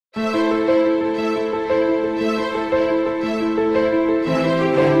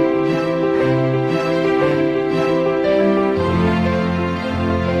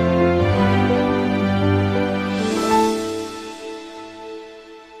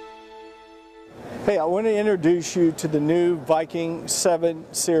Hey, I want to introduce you to the new Viking 7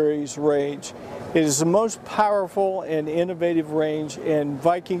 Series range. It is the most powerful and innovative range in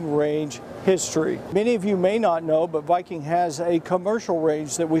Viking range history. Many of you may not know, but Viking has a commercial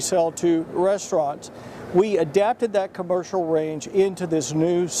range that we sell to restaurants. We adapted that commercial range into this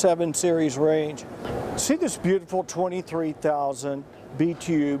new 7 Series range. See this beautiful 23,000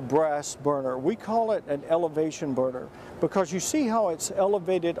 BTU brass burner. We call it an elevation burner because you see how it's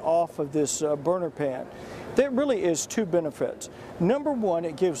elevated off of this burner pan. There really is two benefits. Number one,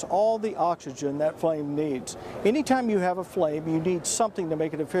 it gives all the oxygen that flame needs. Anytime you have a flame, you need something to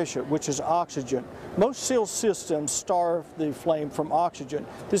make it efficient, which is oxygen. Most seal systems starve the flame from oxygen.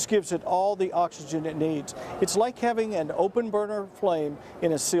 This gives it all the oxygen it needs. It's like having an open burner flame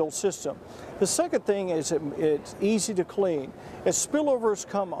in a sealed system. The second thing is it's easy to clean. As spillovers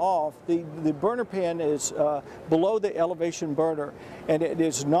come off, the burner pan is below the elevation burner, and it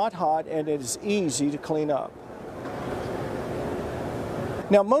is not hot and it is easy to clean up.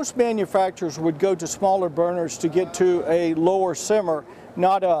 Now, most manufacturers would go to smaller burners to get to a lower simmer.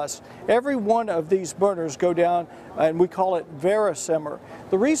 Not us. Every one of these burners go down, and we call it VariSimmer.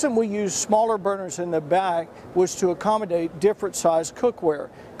 The reason we use smaller burners in the back was to accommodate different size cookware,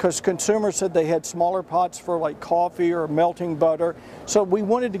 because consumers said they had smaller pots for like coffee or melting butter, so we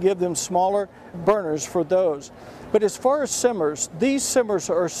wanted to give them smaller burners for those. But as far as simmers, these simmers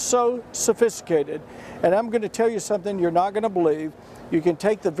are so sophisticated, and I'm going to tell you something you're not going to believe. You can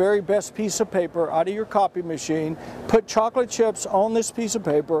take the very best piece of paper out of your copy machine, put chocolate chips on this piece of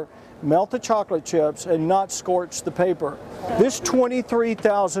paper, melt the chocolate chips, and not scorch the paper. This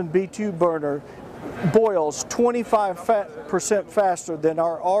 23,000 BTU burner boils 25% faster than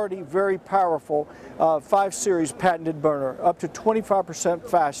our already very powerful 5 Series patented burner, up to 25%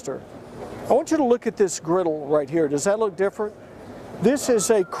 faster. I want you to look at this griddle right here. Does that look different? This is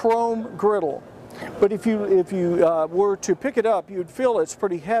a chrome griddle. But if you were to pick it up, you'd feel it's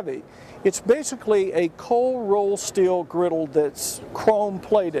pretty heavy. It's basically a cold roll steel griddle that's chrome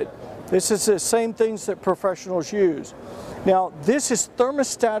plated. This is the same things that professionals use. Now, this is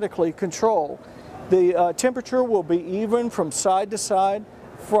thermostatically controlled. The temperature will be even from side to side,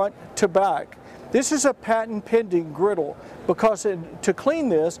 front to back. This is a patent pending griddle because to clean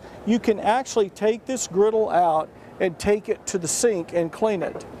this, you can actually take this griddle out and take it to the sink and clean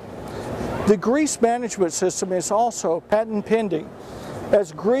it. The grease management system is also patent pending.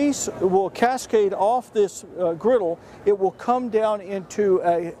 As grease will cascade off this griddle, it will come down into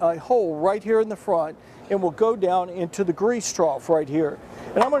a hole right here in the front and will go down into the grease trough right here.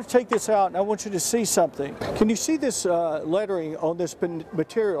 And I'm going to take this out and I want you to see something. Can you see this lettering on this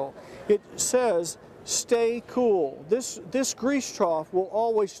material? It says, "Stay cool." This grease trough will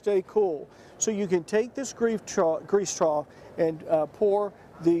always stay cool. So you can take this grease trough and pour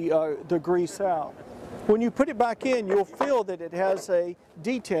the grease out. When you put it back in, you'll feel that it has a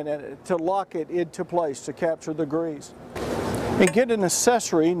detent in it to lock it into place to capture the grease. And get an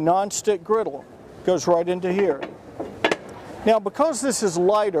accessory non-stick griddle. Goes right into here. Now, because this is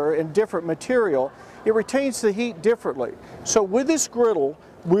lighter and different material, it retains the heat differently. So with this griddle,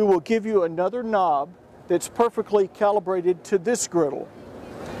 we will give you another knob that's perfectly calibrated to this griddle.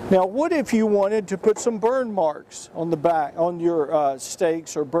 Now, what if you wanted to put some burn marks on the back, on your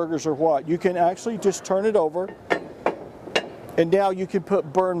steaks or burgers or what? You can actually just turn it over, and now you can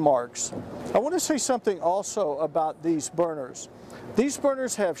put burn marks. I want to say something also about these burners. These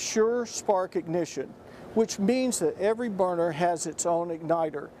burners have SureSpark ignition, which means that every burner has its own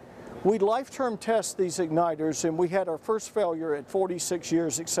igniter. We lifetime test these igniters, and we had our first failure at 46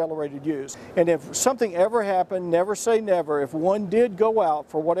 years accelerated use. And if something ever happened, never say never, if one did go out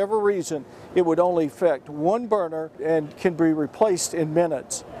for whatever reason, it would only affect one burner and can be replaced in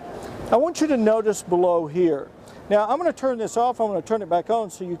minutes. I want you to notice below here. Now, I'm going to turn this off, I'm going to turn it back on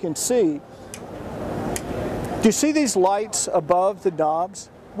so you can see. Do you see these lights above the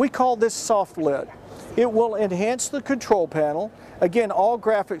knobs? We call this SoftLit. It will enhance the control panel. Again, all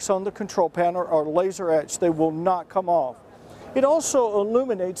graphics on the control panel are laser etched. They will not come off. It also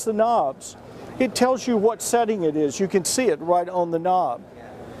illuminates the knobs. It tells you what setting it is. You can see it right on the knob.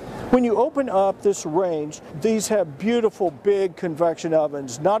 When you open up this range, these have beautiful big convection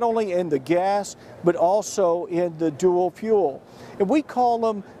ovens, not only in the gas, but also in the dual fuel. And we call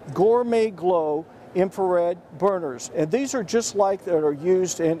them gourmet glow infrared burners. And these are just like that are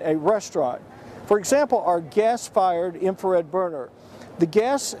used in a restaurant. For example, our gas-fired infrared burner. The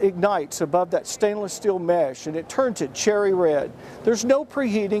gas ignites above that stainless steel mesh and it turns it cherry red. There's no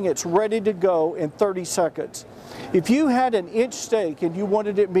preheating, it's ready to go in 30 seconds. If you had an inch steak and you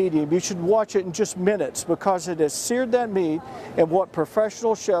wanted it medium, you should watch it in just minutes because it has seared that meat in what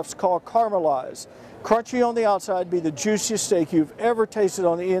professional chefs call caramelize. Crunchy on the outside, be the juiciest steak you've ever tasted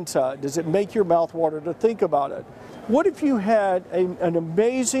on the inside. Does it make your mouth water to think about it? What if you had an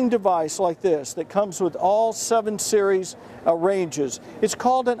amazing device like this that comes with all 7 series ranges? It's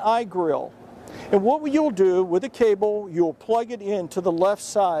called an iGrill. And what you'll do with a cable, you'll plug it into the left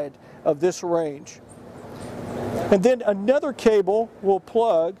side of this range. And then another cable will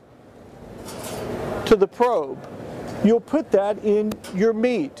plug to the probe. You'll put that in your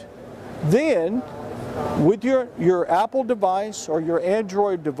meat. Then, with your Apple device or your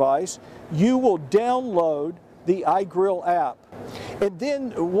Android device, you will download the iGrill app. And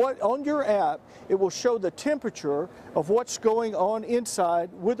then on your app, it will show the temperature of what's going on inside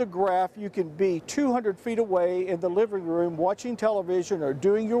with a graph. You can be 200 feet away in the living room watching television or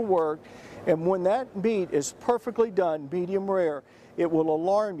doing your work, and when that meat is perfectly done, medium rare, it will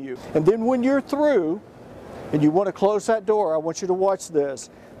alarm you. And then when you're through and you want to close that door, I want you to watch this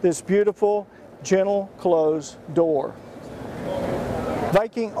beautiful gentle close door.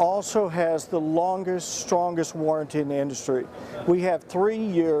 Viking also has the longest, strongest warranty in the industry. We have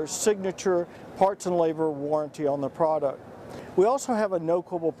 3-year signature parts and labor warranty on the product. We also have a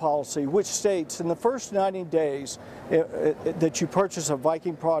no-quibble policy, which states in the first 90 days that you purchase a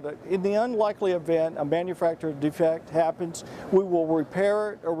Viking product, in the unlikely event a manufacturer defect happens, we will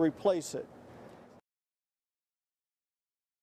repair it or replace it.